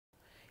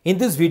In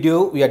this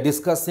video, we are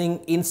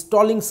discussing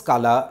installing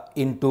Scala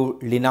into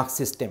Linux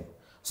system.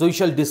 So we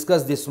shall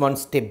discuss this one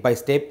step by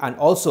step, and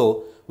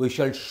also we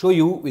shall show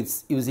you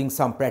with using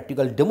some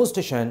practical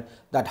demonstration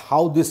that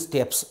how these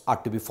steps are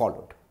to be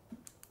followed.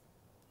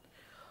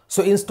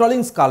 So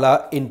installing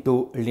Scala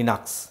into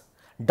Linux.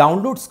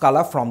 Download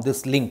Scala from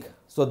this link.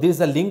 So this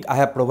is a link I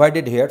have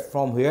provided here.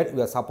 From here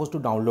you are supposed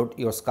to download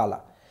your Scala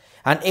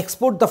and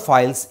export the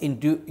files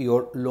into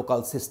your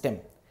local system.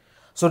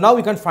 So now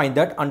we can find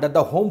that under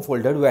the home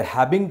folder we are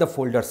having the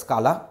folder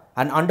Scala,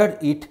 and under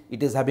it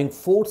is having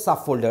 4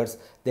 subfolders.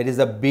 There is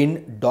a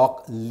bin,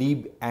 doc,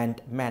 lib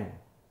and man.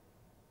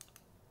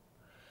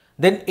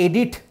 Then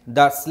edit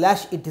the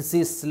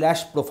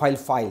 /etc/profile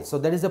file. So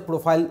there is a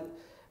profile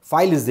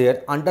file is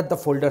there under the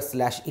folder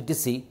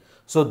 /etc.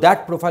 So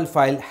that profile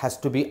file has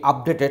to be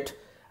updated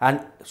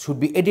and should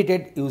be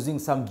edited using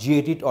some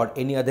gedit or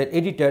any other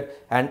editor,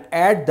 and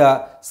add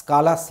the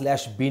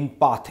Scala/bin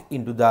path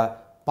into the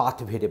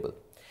path variable,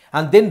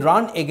 and then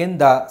run again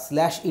the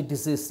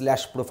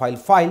 /etc/profile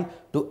file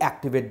to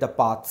activate the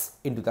paths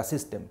into the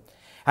system.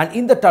 And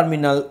in the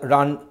terminal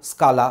run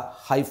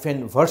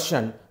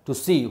Scala-version to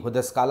see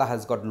whether Scala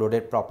has got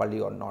loaded properly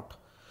or not.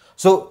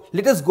 So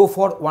let us go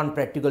for one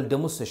practical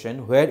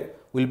demonstration where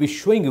we will be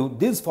showing you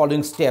these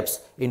following steps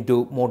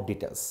into more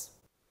details.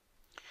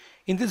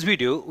 In this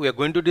video, we are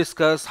going to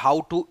discuss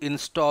how to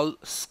install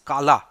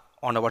Scala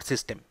on our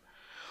system.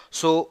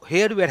 So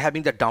here we are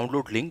having the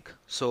download link.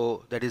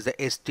 So that is the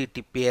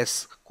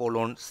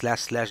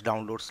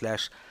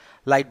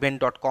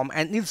https://download/lightbend.com,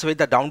 and in this way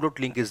the download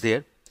link is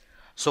there.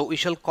 So we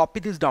shall copy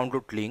this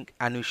download link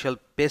and we shall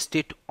paste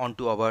it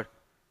onto our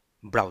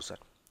browser.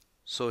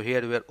 So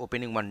here we are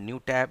opening one new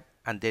tab,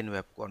 and then we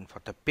have gone for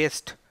the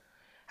paste,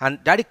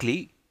 and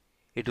directly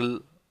it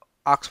will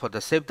ask for the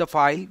save the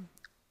file,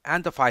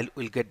 and the file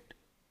will get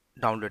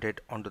downloaded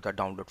onto the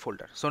download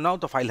folder. So now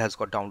the file has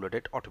got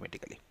downloaded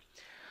automatically.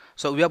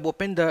 So we have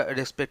opened the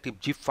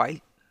respective zip file.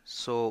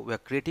 So we are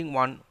creating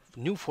one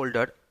new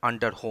folder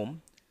under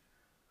home.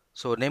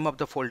 So name of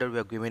the folder we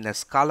have given as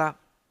Scala.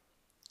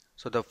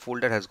 So the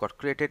folder has got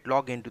created.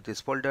 Log into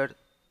this folder,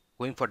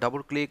 going for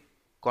double click,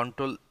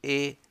 Ctrl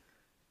A,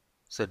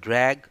 so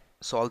drag.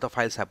 So all the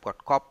files have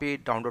got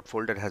copied. Download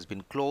folder has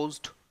been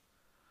closed.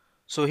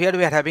 So here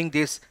we are having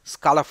this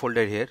Scala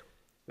folder here.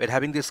 We are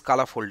having this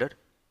Scala folder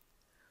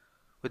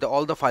with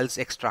all the files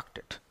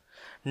extracted.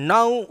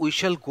 Now we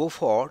shall go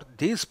for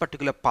this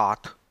particular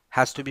path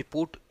has to be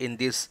put in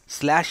this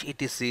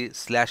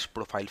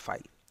 /etc/profile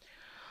file.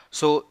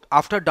 So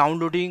after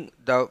downloading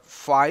the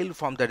file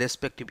from the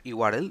respective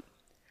URL,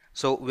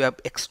 so we have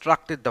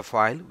extracted the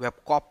file, we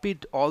have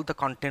copied all the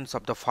contents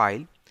of the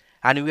file,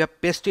 and we have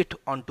pasted it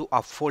onto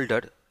a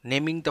folder,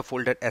 naming the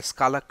folder as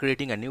Scala,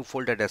 creating a new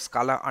folder as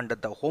Scala under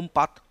the home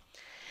path.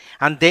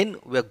 And then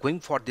we are going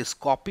for this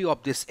copy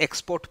of this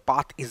export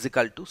path is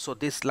equal to, so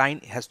this line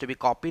has to be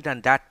copied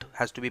and that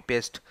has to be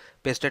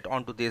pasted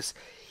onto this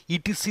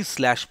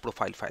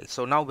etc/profile file.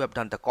 So now we have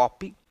done the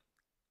copy,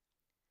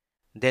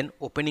 then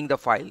opening the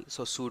file,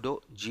 so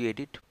sudo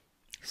gedit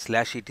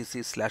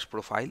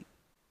 /etc/profile.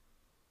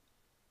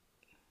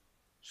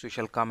 So we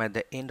shall come at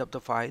the end of the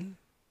file,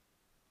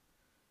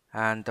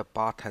 and the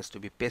path has to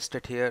be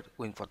pasted here,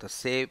 going for the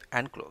save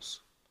and close.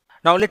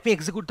 Now let me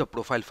execute the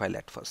profile file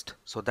at first,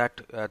 so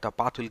that the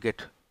path will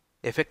get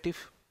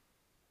effective.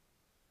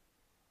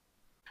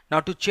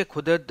 Now to check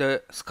whether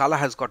the Scala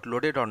has got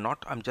loaded or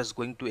not, I'm just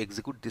going to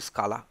execute this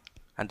Scala,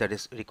 and that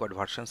is required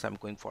versions. I'm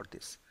going for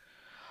this.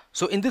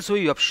 So in this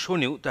way, we have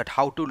shown you that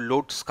how to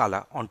load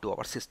Scala onto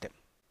our system.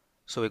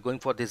 So we're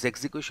going for this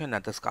execution,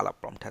 and the Scala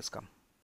prompt has come.